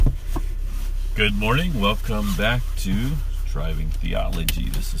Good morning. Welcome back to Driving Theology.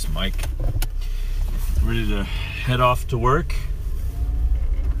 This is Mike. Ready to head off to work.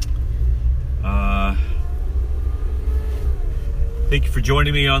 Thank you for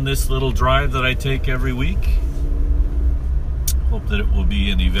joining me on this little drive that I take every week. Hope that it will be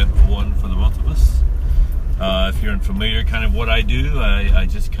an eventful one for the both of us. If you're unfamiliar kind of what I do, I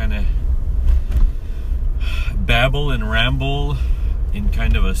just kind of babble and ramble in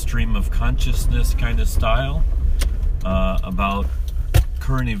kind of a stream of consciousness kind of style about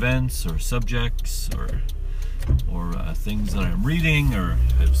current events or subjects or things that I'm reading or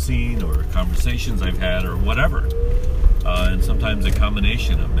have seen or conversations I've had or whatever, and sometimes a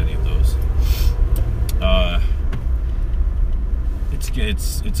combination of many of those.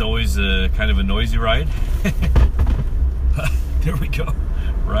 It's always a kind of a noisy ride. There we go,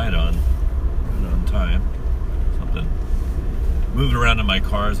 right on time. Something moving around in my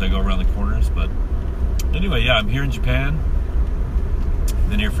car as I go around the corners. But anyway, yeah, I'm here in Japan.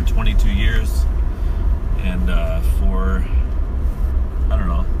 Been here for 22 years, and for I don't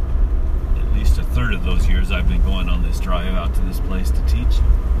know, at least a third of those years I've been going on this drive out to this place to teach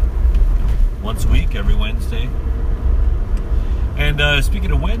once a week, every Wednesday. And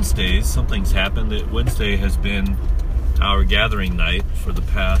speaking of Wednesdays, something's happened. That Wednesday has been our gathering night for the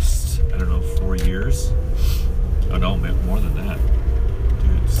past, I don't know, 4 years. Oh no, more than that.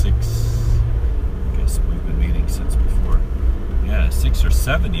 Dude, 6. I guess we've been meeting since before. Yeah, 6 or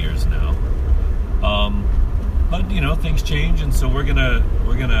 7 years now. But you know, things change, and so we're gonna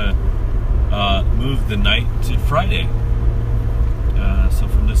move the night to Friday. So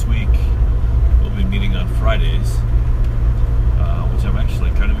from this week, we'll be meeting on Fridays, which I'm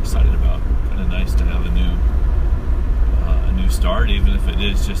actually kind of excited about. Kind of nice to have a new start, even if it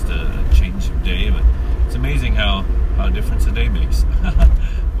is just a change of day. But it's amazing how a difference a day makes.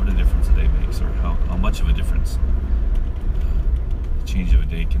 What a difference a day makes, or how much of a difference the change of a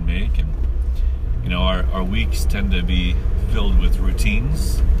day can make. And you know, our weeks tend to be filled with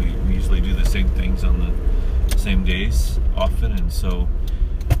routines. We usually do the same things on the same days often, and so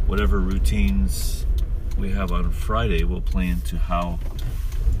whatever routines we have on Friday will play into how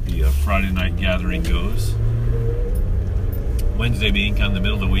the Friday night gathering goes. Wednesday being kind of the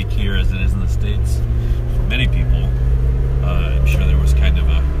middle of the week here, as it is in the States, for many people, I'm sure there was kind of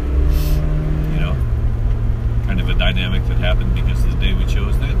a dynamic that happened because of the day we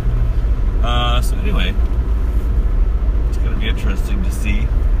chose then. So anyway, it's going to be interesting to see.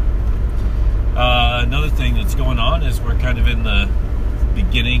 Another thing that's going on is we're kind of in the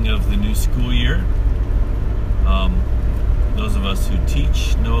beginning of the new school year. Those of us who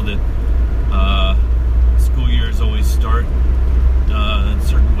teach know that school years always start in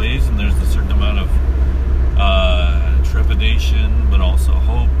certain ways, and there's a certain amount of trepidation, but also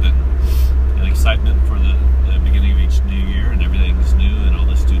hope and excitement for the beginning of each new year, and everything's new, and all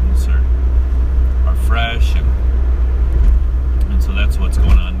the students are fresh, and so that's what's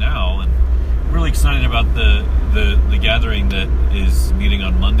going on now. And I'm really excited about the gathering that is meeting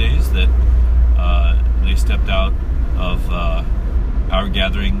on Mondays. That they stepped out of our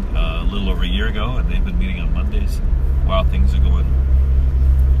gathering a little over a year ago, and they've been meeting on Mondays. Wow, things are going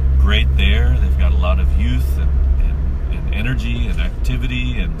great there. They've got a lot of youth and energy and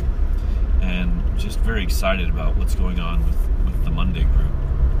activity, and just very excited about what's going on with the Monday group.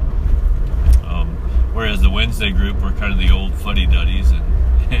 Whereas the Wednesday group, we're kind of the old fuddy-duddies, and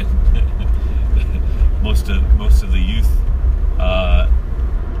most of the youth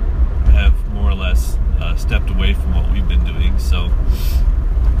have more or less stepped away from what we've been doing. So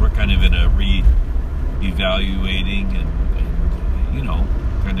we're kind of in a re-evaluating and you know,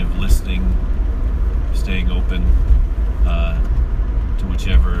 kind of listening, staying open to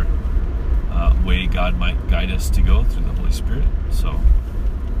whichever way God might guide us to go through the Holy Spirit. So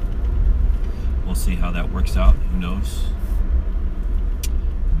we'll see how that works out. Who knows?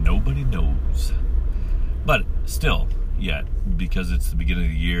 Nobody knows. But still, yet, because it's the beginning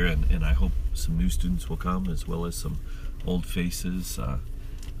of the year, and I hope some new students will come, as well as some old faces.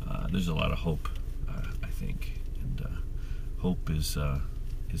 There's a lot of hope, I think, and hope is a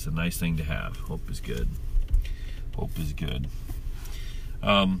nice thing to have. Hope is good. Hope is good.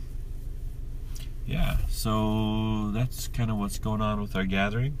 Yeah, so that's kind of what's going on with our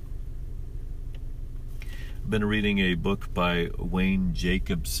gathering. I've been reading a book by Wayne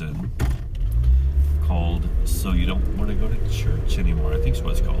Jacobson called "So You Don't Want to Go to Church Anymore." I think it's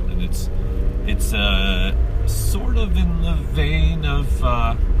what it's called, and it's sort of in the vein of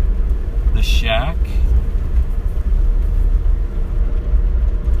The Shack.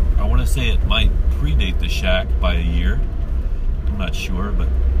 I want to say it might predate The Shack by a year. I'm not sure, but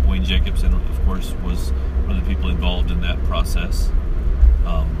Wayne Jacobson, of course, was one of the people involved in that process.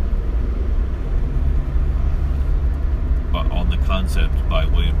 On the concept by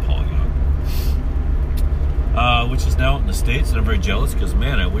William Paul Young, which is now in the States, and I'm very jealous because,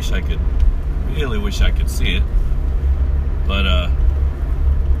 man, I really wish I could see it, but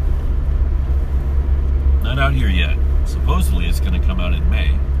not out here yet. Supposedly it's going to come out in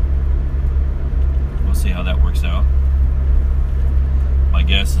May. We'll see how that works out. My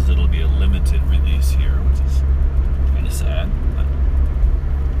guess is it'll be a limited release here, which is kind of sad, but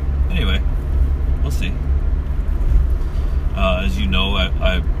anyway, we'll see. As you know,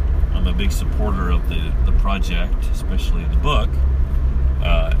 I'm a big supporter of the project, especially the book.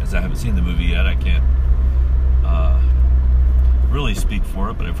 As I haven't seen the movie yet, I can't really speak for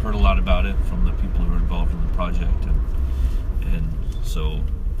it, but I've heard a lot about it from the people who are involved in the project, and so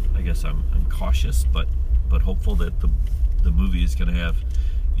I guess I'm cautious, but hopeful that the movie is going to have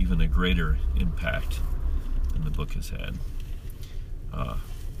even a greater impact than the book has had.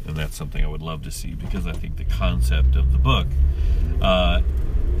 And that's something I would love to see, because I think the concept of the book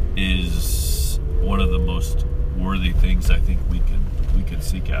is one of the most worthy things I think we can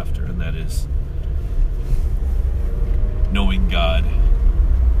seek after, and that is knowing God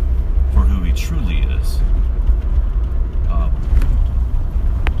for who He truly is,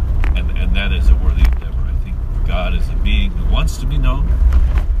 and that is a worthy endeavor. I think God is a being who wants to be known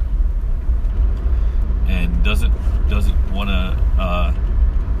and doesn't want to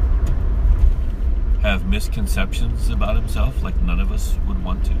have misconceptions about Himself, like none of us would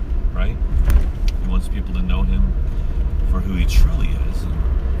want to, right? He wants people to know Him for who He truly is,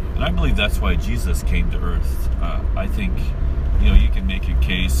 and I believe that's why Jesus came to earth. I think, you can make a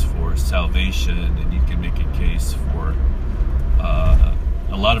case for salvation, and you can make a case for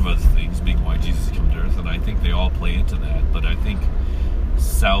a lot of other things being why Jesus came to earth, and I think they all play into that. But I think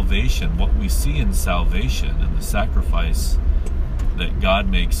salvation, what we see in salvation and the sacrifice that God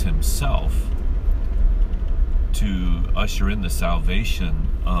makes Himself to usher in the salvation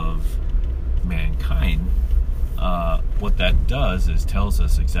of mankind, what that does is tells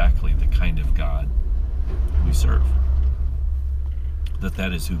us exactly the kind of God we serve.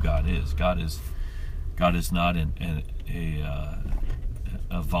 That is who God is. God is not a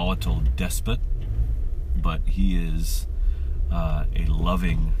volatile despot, but He is a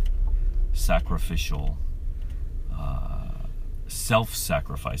loving, sacrificial,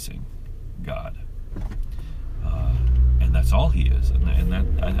 self-sacrificing God. And that's all He is, and that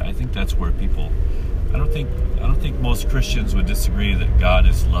I think that's where people. I don't think most Christians would disagree that God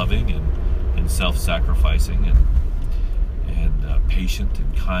is loving and self-sacrificing and patient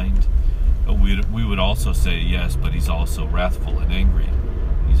and kind. But we would also say yes, but He's also wrathful and angry.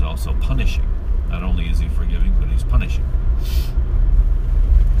 He's also punishing. Not only is He forgiving, but He's punishing.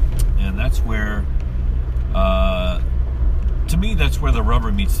 And that's where, to me, that's where the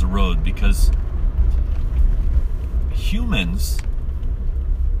rubber meets the road, because humans,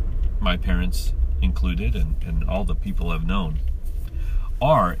 my parents included, and all the people I've known,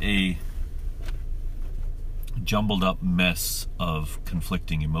 are a jumbled up mess of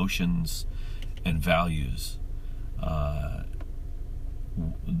conflicting emotions and values.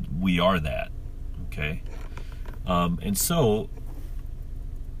 We are that, okay? And so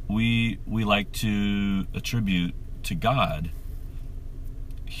we like to attribute to God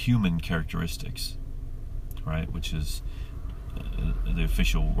human characteristics, right? Which is the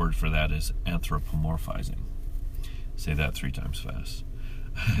official word for that is anthropomorphizing. Say that 3 times fast.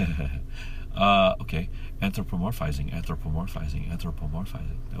 Okay, anthropomorphizing.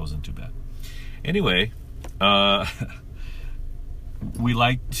 That wasn't too bad. Anyway, we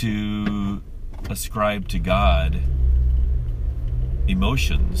like to ascribe to God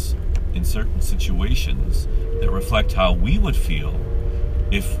emotions in certain situations that reflect how we would feel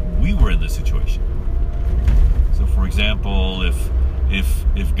if we were in the situation. So, for example, if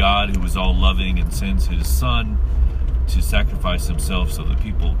God, who is all loving and sends His Son to sacrifice Himself so that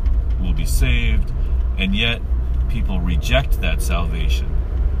people will be saved, and yet people reject that salvation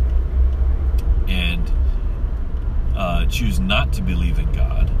and choose not to believe in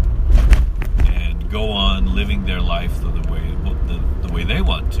God and go on living their life the way they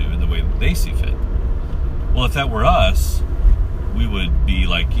want to and the way that they see fit. Well, if that were us, we would be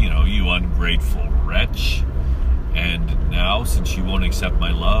like, you ungrateful wretch, and now, since you won't accept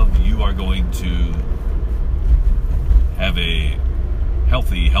my love, you are going to have a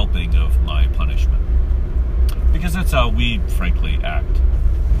healthy helping of my punishment. Because that's how we, frankly, act.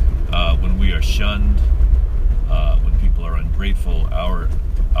 When we are shunned, when people are ungrateful, our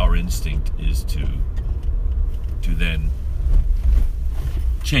instinct is to then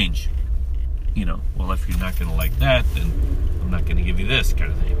change. Well, if you're not going to like that, then I'm not going to give you this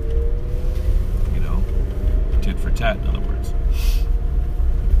kind of thing. Tit for tat, in other words.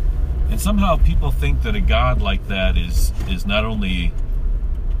 And somehow people think that a God like that is not only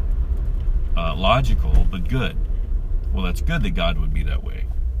logical, but good. Well, that's good that God would be that way.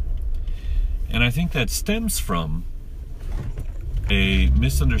 And I think that stems from a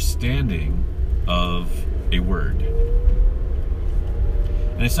misunderstanding of a word.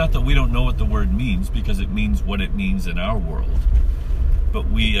 And it's not that we don't know what the word means, because it means what it means in our world. But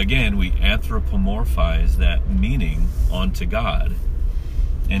we anthropomorphize that meaning onto God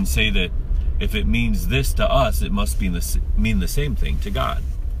and say that if it means this to us, it must mean the same thing to God.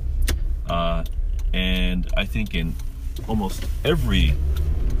 And I think in almost every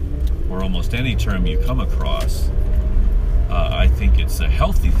or almost any term you come across, I think it's a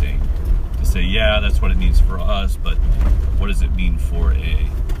healthy thing to say, yeah, that's what it means for us, but what does it mean for a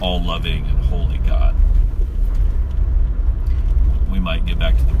all-loving and holy God? We might get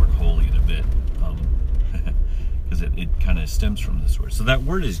back to the word holy in a bit, because it kind of stems from this word. So that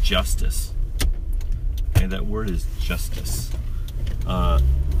word is justice. Okay, that word is justice.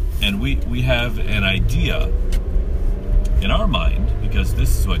 And we have an idea in our mind, because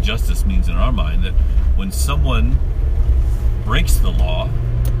this is what justice means in our mind, that when someone breaks the law,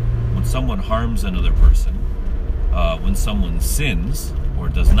 when someone harms another person, when someone sins or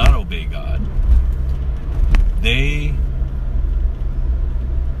does not obey God, they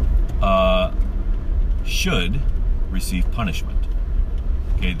should receive punishment.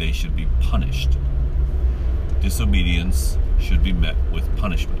 Okay, they should be punished. Disobedience should be met with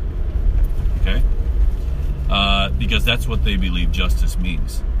punishment. Okay? Because that's what they believe justice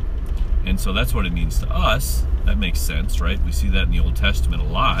means. And so that's what it means to us. That makes sense, right? We see that in the Old Testament a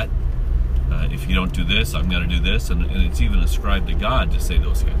lot. If you don't do this, I'm going to do this. And it's even ascribed to God to say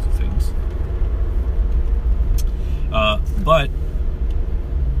those kinds of things. But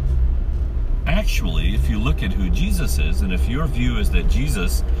actually, if you look at who Jesus is, and if your view is that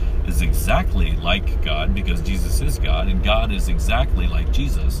Jesus is exactly like God, because Jesus is God, and God is exactly like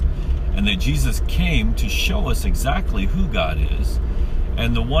Jesus, and that Jesus came to show us exactly who God is,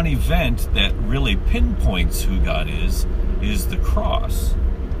 and the one event that really pinpoints who God is the cross.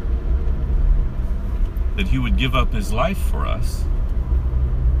 That he would give up his life for us.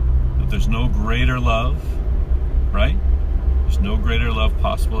 That there's no greater love, right? There's no greater love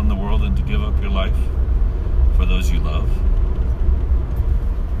possible in the world than to give up your life for those you love.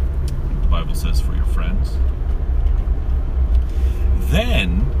 The Bible says for your friends.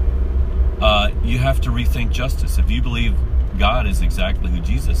 Then you have to rethink justice. If you believe God is exactly who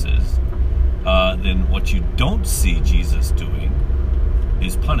Jesus is, then what you don't see Jesus doing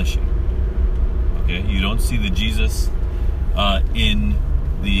is punishing. Okay, you don't see the Jesus in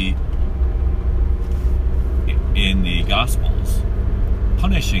the Gospels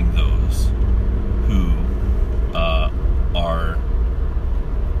punishing those who are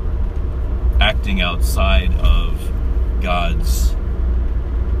acting outside of God's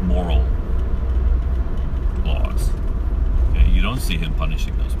moral laws. Okay, you don't see him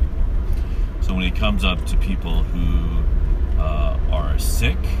punishing those people. So when he comes up to people who are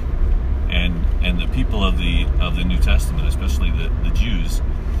sick, and the people of the New Testament, especially the Jews,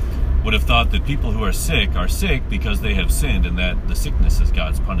 would have thought that people who are sick because they have sinned, and that the sickness is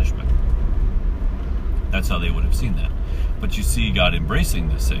God's punishment. That's how they would have seen that. But you see God embracing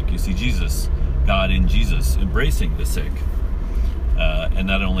the sick. You see God in Jesus embracing the sick, and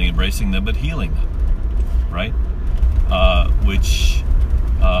not only embracing them but healing them, right? Which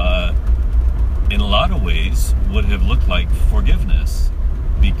in a lot of ways would have looked like forgiveness,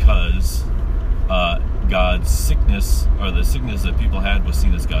 because God's sickness, or the sickness that people had, was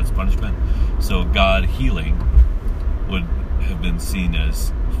seen as God's punishment. So God healing would have been seen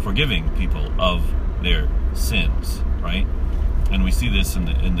as forgiving people of their sins, right? And we see this in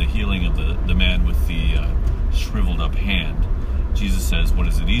the healing of the man with the shriveled up hand. Jesus says, what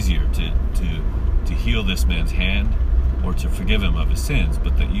is it easier, to heal this man's hand, or to forgive him of his sins?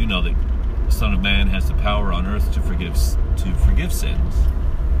 But that you know that the Son of Man has the power on earth to forgive sins,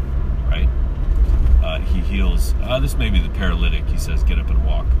 right? He heals. This may be the paralytic. He says, get up and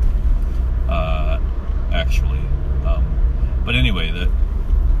walk. Actually. But anyway, the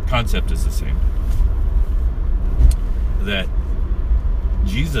concept is the same. That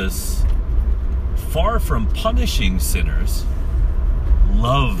Jesus, far from punishing sinners,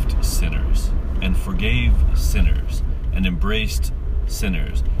 loved sinners and forgave sinners and embraced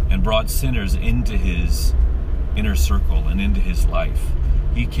sinners and brought sinners into his inner circle and into his life.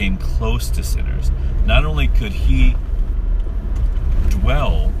 He came close to sinners. Not only could he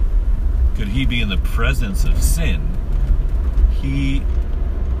well could he be in the presence of sin, he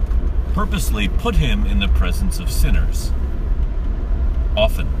purposely put him in the presence of sinners.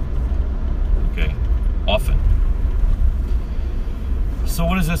 Often. Okay? Often. So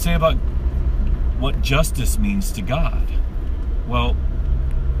what does that say about what justice means to God? Well,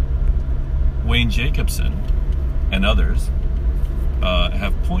 Wayne Jacobson and others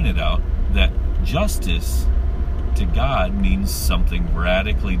have pointed out that justice to God means something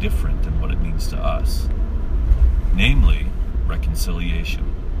radically different than what it means to us. Namely,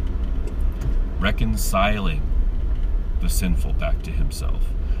 reconciliation. Reconciling the sinful back to himself.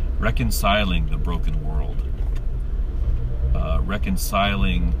 Reconciling the broken world.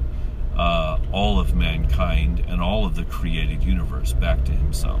 Reconciling all of mankind and all of the created universe back to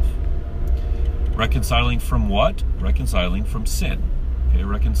himself. Reconciling from what? Reconciling from sin. Okay,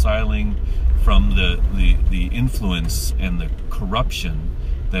 reconciling from the influence and the corruption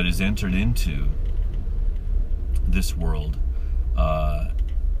that has entered into this world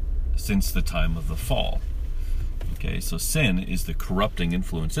since the time of the fall. Okay, so sin is the corrupting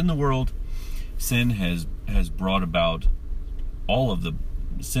influence in the world. Sin has brought about all of the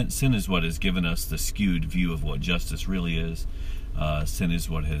sin is what has given us the skewed view of what justice really is. Sin is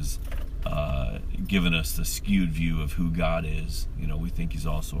what has given us the skewed view of who God is. You know, we think he's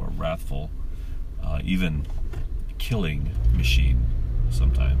also a wrathful, even killing machine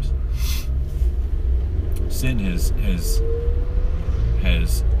sometimes. Sin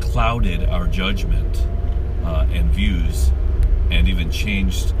has clouded our judgment and views, and even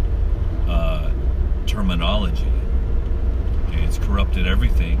changed terminology. Okay, it's corrupted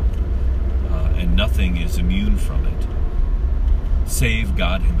everything, and nothing is immune from it, save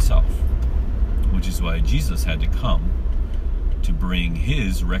God himself, which is why Jesus had to come to bring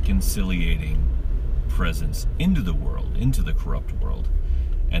his reconciliating presence into the world, into the corrupt world.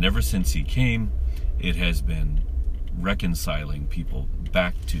 And ever since he came, it has been reconciling people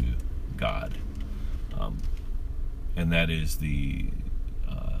back to God. And that is the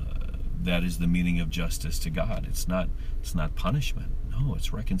meaning of justice to God. It's not punishment. No,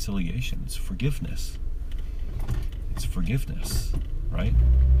 it's reconciliation. It's forgiveness. It's forgiveness, right?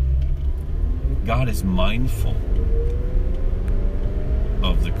 God is mindful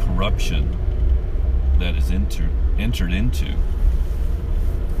of the corruption that is entered into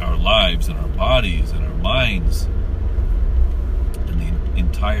our lives and our bodies and our minds and the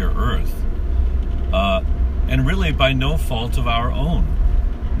entire earth, and really by no fault of our own.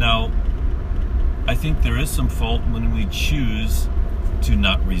 Now, I think there is some fault when we choose to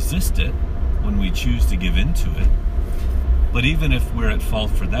not resist it, when we choose to give in to it. But even if we're at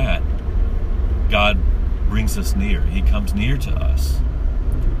fault for that, God brings us near. He comes near to us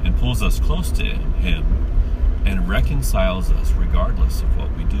and pulls us close to him and reconciles us regardless of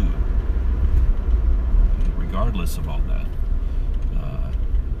what we do. Regardless of all that,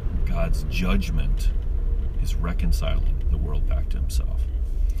 God's judgment is reconciling the world back to himself.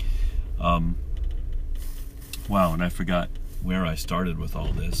 Wow, and I forgot where I started with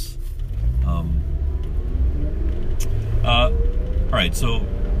all this. All right, so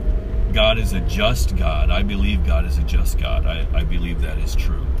God is a just God. I believe God is a just God. I believe that is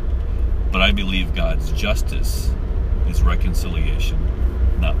true. But I believe God's justice is reconciliation,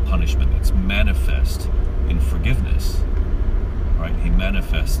 not punishment. It's manifest in forgiveness. Right? He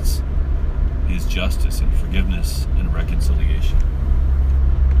manifests his justice in forgiveness and reconciliation.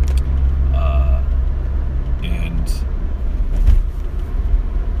 And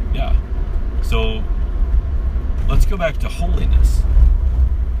yeah, so let's go back to holiness.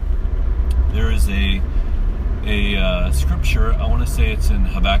 There is a scripture, I want to say it's in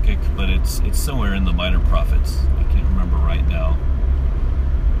Habakkuk, but it's somewhere in the Minor Prophets, I can't remember right now,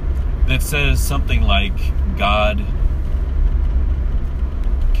 that says something like God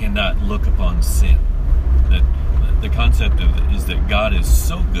cannot look upon sin. That the concept of it is that God is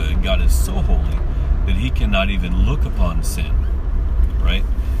so good, God is so holy, that he cannot even look upon sin, right?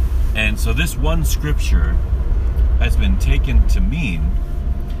 And so this one scripture has been taken to mean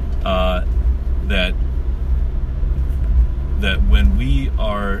that when we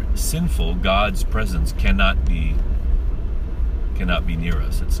are sinful, God's presence cannot be near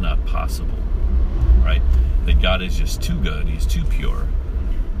us. It's not possible, right? That God is just too good, he's too pure,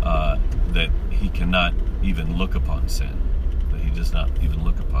 that he cannot even look upon sin, that he does not even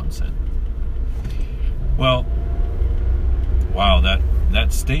look upon sin. Well, wow,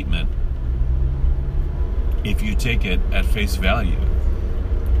 that statement, if you take it at face value,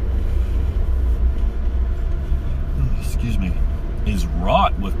 excuse me, is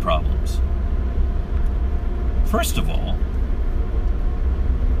wrought with problems. First of all,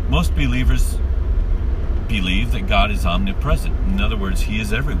 Most believers believe that God is omnipresent. In other words, He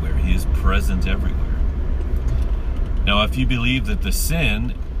is everywhere. He is present everywhere. Now, if you believe that the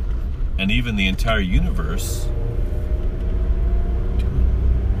sin and even the entire universe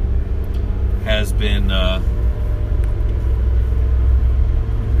has been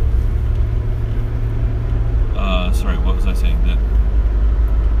what was I saying? That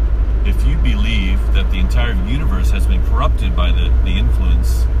if you believe that the entire universe has been corrupted by the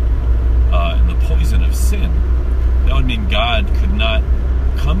influence and the poison of sin, that would mean God could not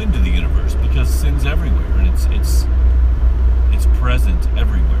come into the universe, because sin's everywhere and it's present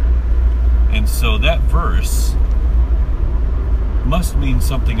everywhere. And so that verse must mean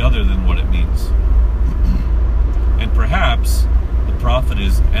something other than what it means. And perhaps the prophet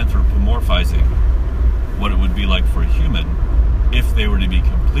is anthropomorphizing what it would be like for a human if they were to be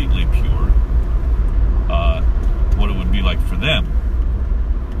completely pure, what it would be like for them.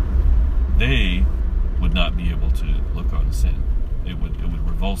 They would not be able to look on sin. It would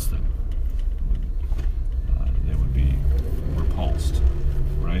revulse them. They would be repulsed,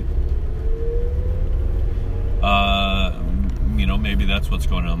 right? Maybe that's what's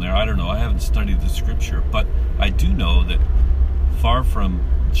going on there. I don't know. I haven't studied the scripture, but I do know that far from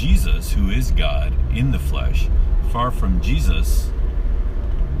Jesus, who is God in the flesh, far from Jesus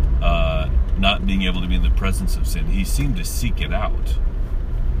not being able to be in the presence of sin, He seemed to seek it out,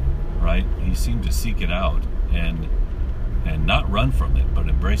 right? He seemed to seek it out and not run from it, but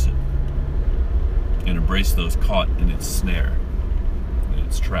embrace it, and embrace those caught in its snare, in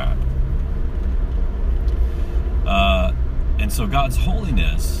its trap. And so God's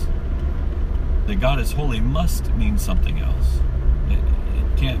holiness, that God is holy, must mean something else. It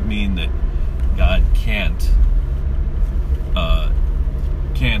can't mean that God can't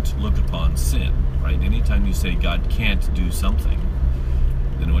look upon sin, right? Anytime you say God can't do something,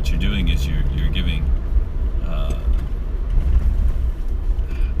 then what you're doing is you're giving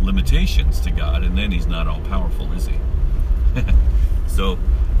limitations to God, and then He's not all powerful, is He? So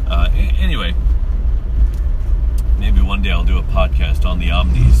anyway, maybe one day I'll do a podcast on the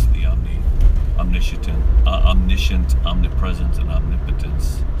omnis, omniscient, omnipresent, and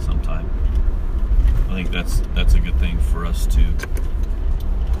omnipotence sometime. I think that's a good thing for us to.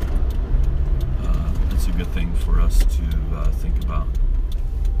 That's a good thing for us to think about.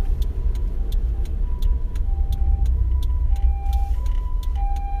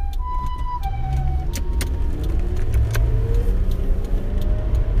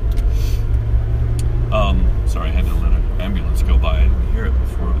 Sorry, I had to let an ambulance go by. I didn't hear it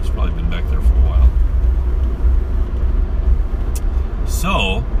before. It's probably been back there for a while.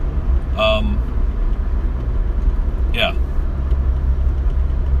 So, yeah.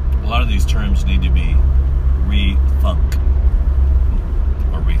 A lot of these terms need to be rethunk,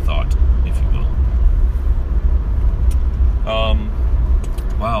 or rethought, if you will.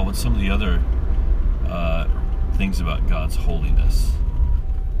 Wow, what's some of the other things about God's holiness?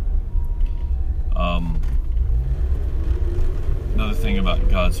 Another thing about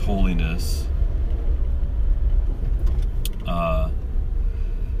God's holiness,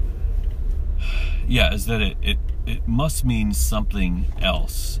 is that it must mean something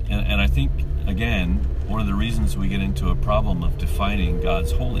else. And I think, again, one of the reasons we get into a problem of defining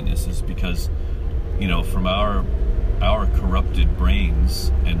God's holiness is because, from our corrupted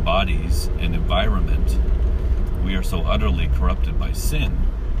brains and bodies and environment, we are so utterly corrupted by sin.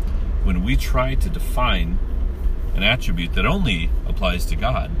 When we try to define an attribute that only applies to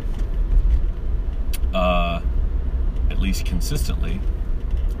God, at least consistently,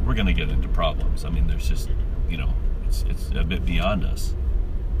 we're going to get into problems. I mean, there's just, it's a bit beyond us.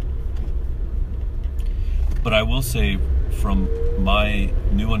 But I will say, from my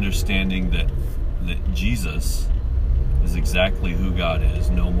new understanding that Jesus is exactly who God is,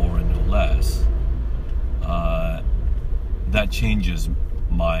 no more and no less, that changes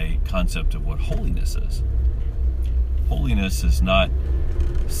my concept of what holiness is. Holiness is not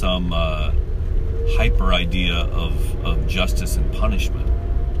some hyper idea of justice and punishment,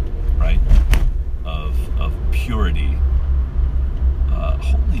 right? Of purity.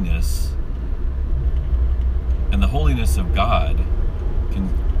 Holiness, and the holiness of God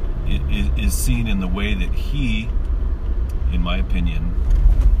is seen in the way that He, in my opinion,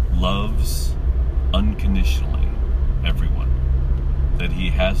 loves unconditionally everyone. That He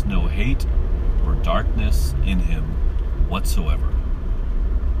has no hate or darkness in Him whatsoever.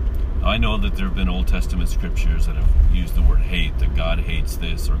 Now, I know that there have been Old Testament scriptures that have used the word hate, that God hates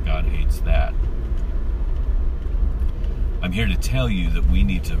this or God hates that. I'm here to tell you that we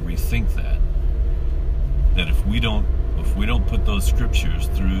need to rethink that. That if we don't if we don't put those scriptures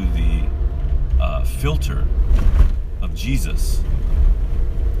through the filter of Jesus,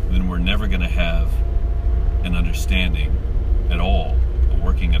 then we're never going to have an understanding at all, a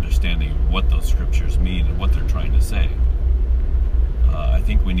working understanding of what those scriptures mean and what they're trying to say. I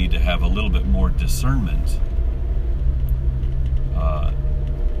think we need to have a little bit more discernment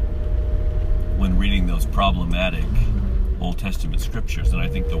when reading those problematic Old Testament scriptures. And I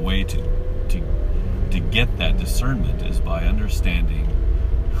think the way to get that discernment is by understanding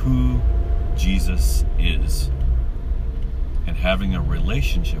who Jesus is and having a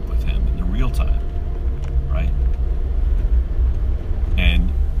relationship with him in the real time, right?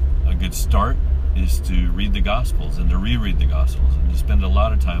 And a good start is to read the Gospels and to reread the Gospels and to spend a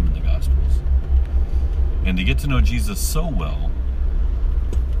lot of time in the Gospels and to get to know Jesus so well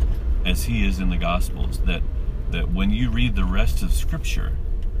as he is in the Gospels that when you read the rest of Scripture,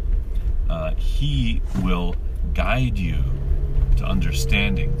 he will guide you to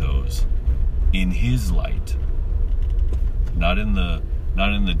understanding those in his light, not in the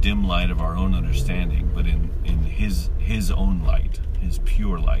dim light of our own understanding, but in his own light, his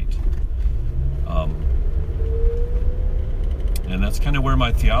pure light. And that's kind of where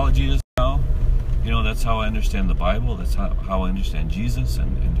my theology is now. That's how I understand the Bible. That's how I understand Jesus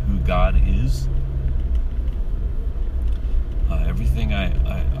and who God is. Everything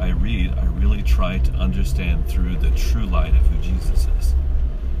I read, I really try to understand through the true light of who Jesus is.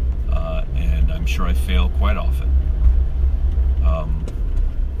 And I'm sure I fail quite often.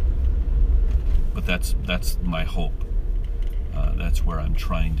 But that's my hope. That's where I'm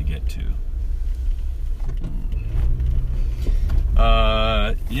trying to get to.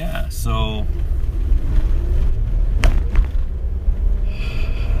 So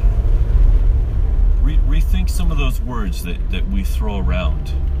rethink some of those words that we throw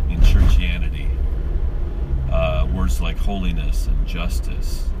around in churchianity. Words like holiness and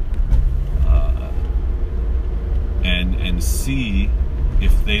justice. And see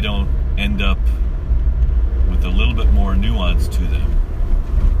if they don't end up with a little bit more nuance to them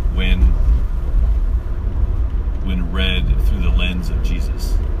when read through the lens of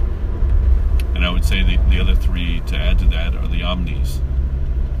Jesus. And I would say the other three to add to that are the omnis.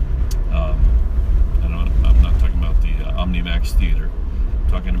 I'm not talking about the Omnimax Theater. I'm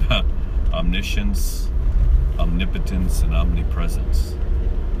talking about omniscience, omnipotence, and omnipresence.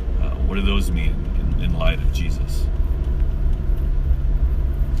 What do those mean in light of Jesus?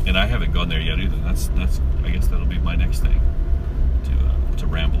 And I haven't gone there yet either. That's I guess that'll be my next thing to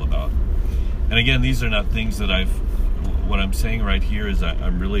ramble about. And again, these are not things that what I'm saying right here is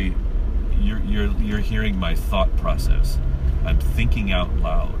I'm really, you're hearing my thought process. I'm thinking out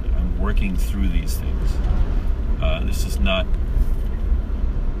loud. I'm working through these things. This is not,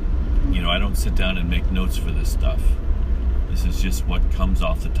 I don't sit down and make notes for this stuff. This is just what comes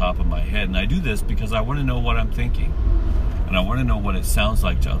off the top of my head. And I do this because I want to know what I'm thinking. And I want to know what it sounds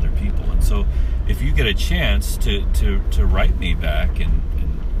like to other people. And so if you get a chance to write me back and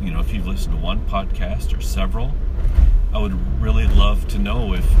if you've listened to one podcast or several, I would really love to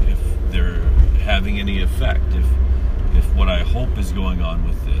know if they're having any effect, if what I hope is going on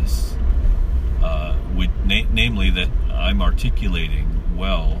with this, namely that I'm articulating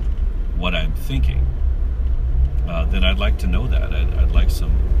well what I'm thinking, then I'd like to know that. I'd like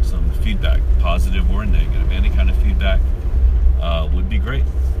some feedback, positive or negative. Any kind of feedback would be great.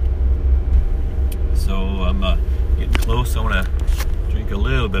 So I'm getting close. I want to drink a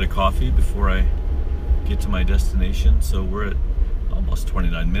little bit of coffee before I get to my destination. So we're at almost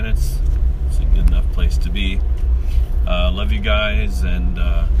 29 minutes. It's a good enough place to be. Love you guys, and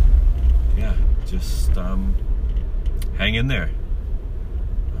just hang in there.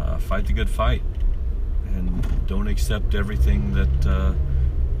 Fight the good fight, and don't accept everything that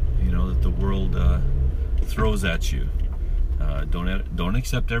that the world throws at you. Don't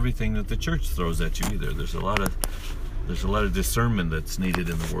accept everything that the church throws at you either. There's a lot of discernment that's needed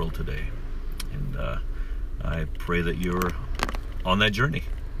in the world today, and I pray that you're on that journey.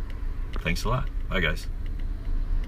 Thanks a lot. Bye, guys.